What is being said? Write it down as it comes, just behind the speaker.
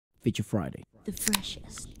Feature Friday. The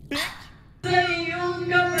freshest.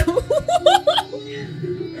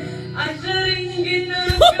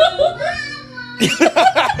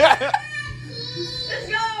 Let's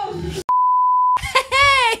go!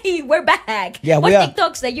 Hey, we're back. Yeah, what we are.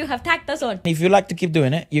 TikToks that you have tagged us on? If you like to keep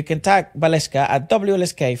doing it, you can tag Waleska at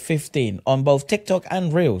WLSK15 on both TikTok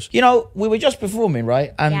and Reels. You know, we were just performing,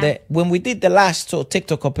 right? And Yeah. when we did the last sort of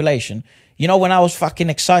TikTok compilation, you know, when I was fucking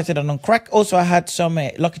excited and on crack, also I had some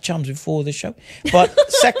Lucky Charms before the show. But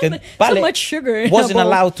second, So Ballet much sugar in wasn't her bowl.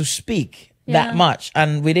 allowed to speak that much.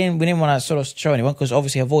 And we didn't want to sort of show anyone because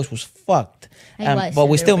obviously her voice was fucked. It was But a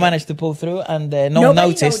we still little bit. managed to pull through and no one Nobody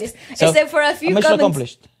noticed. noticed. So, Except for a few mission comments.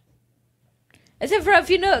 accomplished. Except for a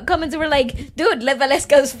few comments that were like, dude, let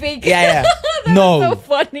Waleska speak. Yeah. That No. was so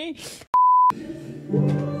funny.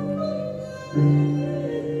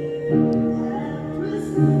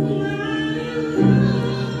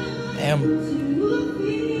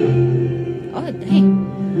 Oh,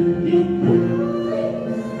 dang.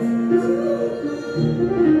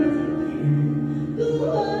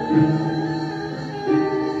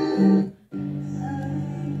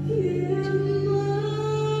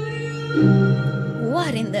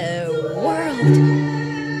 What in the world?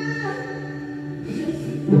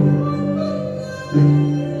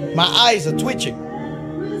 My eyes are twitching.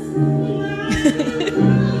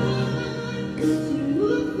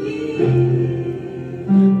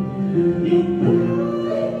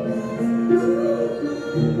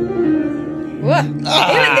 What? Even the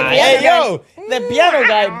piano Hey, guy. yo, the piano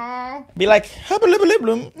guy be like,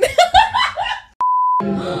 hubba-lubba-lubba-lum.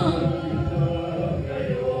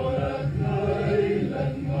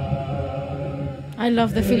 I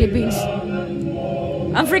love the Philippines.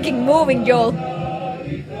 I'm freaking moving, Joel.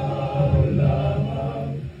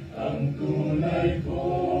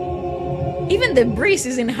 Even the breeze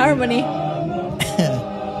is in harmony.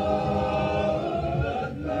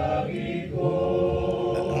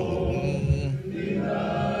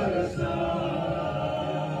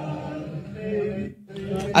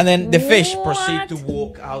 And then the fish proceed to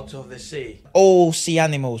walk out of the sea. All sea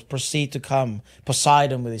animals proceed to come.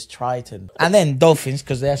 Poseidon with his trident. And then dolphins,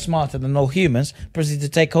 because they're smarter than all humans, proceed to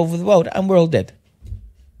take over the world and we're all dead.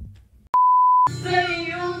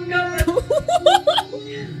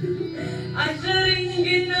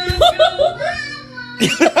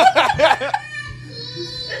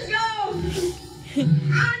 Let's go!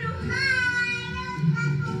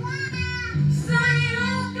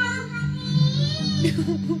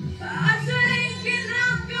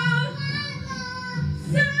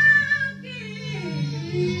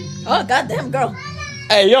 Oh, goddamn, girl.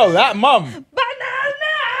 Hey, yo, that mum.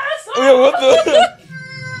 Bananas! Yo, what the?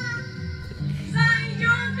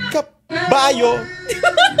 Caballo.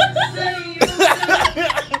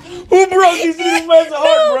 Who broke these little man's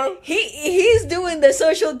heart, bro? He's doing the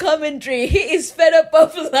social commentary. He is fed up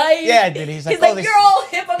of lying. Yeah, dude, he's like, He's oh, this- you're all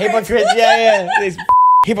hypocrites. Hypocrites, yeah. These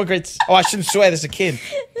hypocrites. Oh, I shouldn't swear, there's a kid.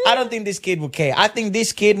 I don't think this kid will care. I think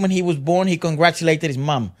this kid, when he was born, he congratulated his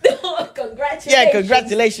mum. Congratulations. Yeah,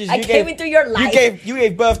 congratulations. I came into your life. You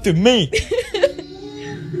gave birth to me.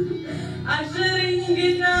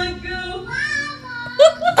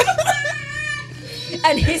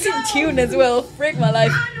 And he's in tune as well. Freak my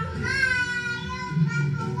life.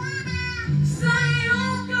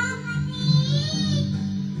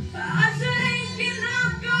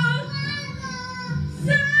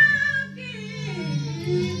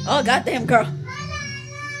 Oh, goddamn, girl.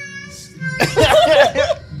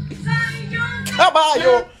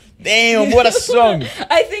 Caballo. Damn, what a song.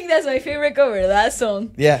 I think that's my favorite cover, that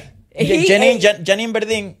song. Yeah. Janine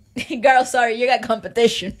Berding. Girl, sorry, you got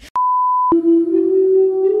competition.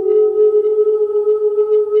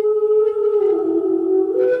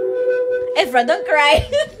 Efra, don't cry.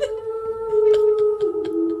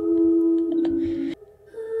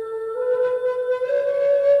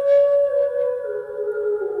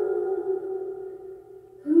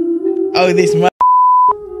 Oh, this man.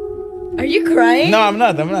 Are you crying? No, I'm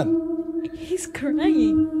not. He's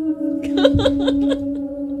crying.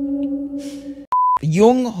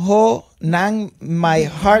 Jung Ho Nang, my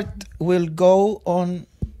heart will go on.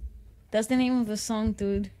 That's the name of the song,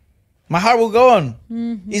 dude. My heart will go on.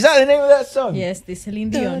 Is that the name of that song? Yes, the Celine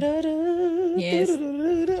Dion. Yes.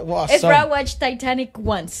 What a Efra song. watched Titanic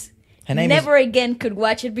once. Her name Never again could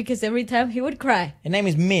watch it because every time he would cry. Her name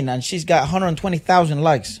is Min, and she's got 120,000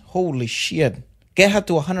 likes. Holy shit. Get her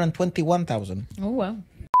to 121,000. Oh, wow.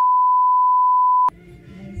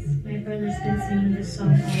 My brother's been singing this song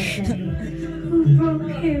all day. Who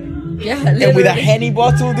broke him? Yeah, And with a literally. Henny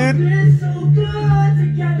bottle, dude. We're so good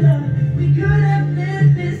together. We could have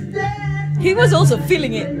lived this day. He was also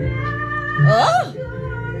feeling it. Oh!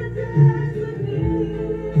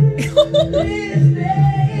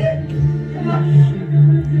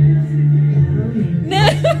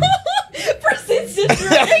 Proceeds to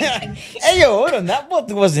drink. Hey, yo, hold on. That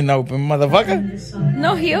bottle wasn't open, motherfucker. This song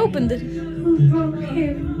No, he opened it. who broke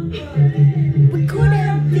him. We could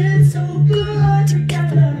have been so good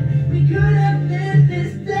together. We could have been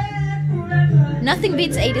this day forever. Nothing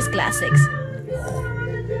beats 80s classics.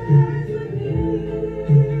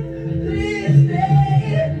 Please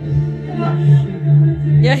stay.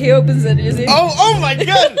 Yeah, he opens it, you see? Oh my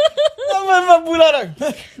god!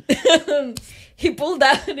 He pulled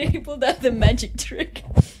out the magic trick.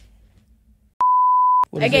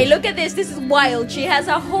 What is Okay, this? look at this. This is wild. She has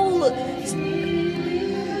a whole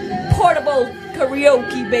portable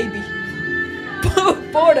karaoke, baby.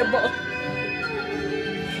 Portable.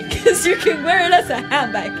 Because you can wear it as a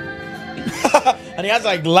handbag. And he has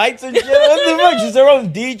like lights and shit. What the fuck? She's her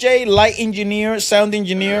own DJ, light engineer, sound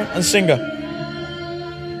engineer, and singer.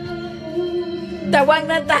 Tawag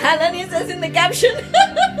na tahanan, it says in the caption.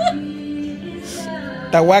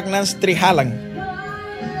 Tawag ng Strihalang.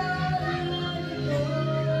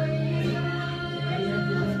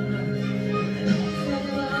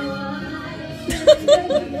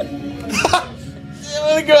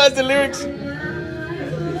 Look at the lyrics.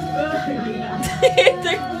 It's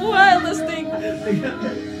the wildest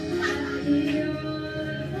thing.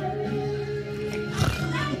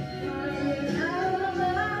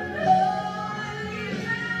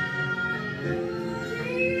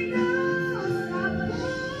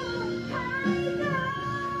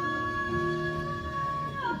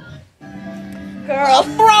 Girl.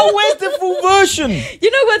 Bro, where's the full version? You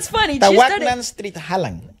know what's funny? She Tawag started, ng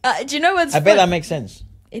Strihalang. do you know what's I bet that funny? makes sense.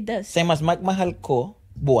 It does. Same as Magmahal ko,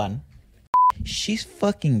 buwan. She's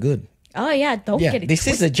fucking good. Oh yeah, don't Yeah, get it this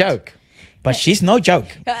is twisted. a joke. But she's no joke.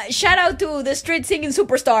 Shout out to the street singing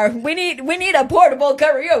superstar. We need a portable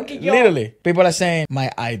karaoke, yo. Literally. People are saying, my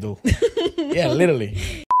idol. Yeah,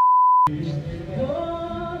 literally.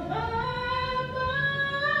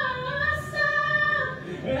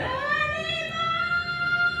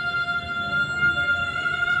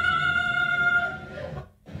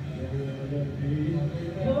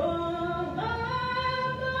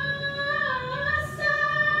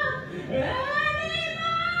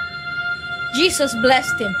 Jesus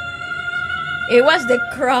blessed him. It was the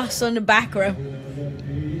cross on the background.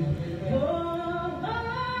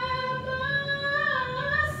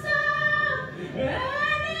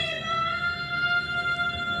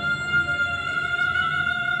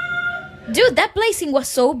 Dude, that placing was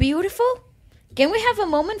so beautiful. Can we have a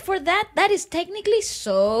moment for that? That is technically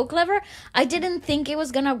so clever. I didn't think it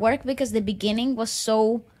was gonna work because the beginning was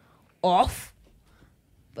so off.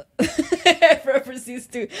 Efra proceeds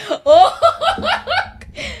to. Oh!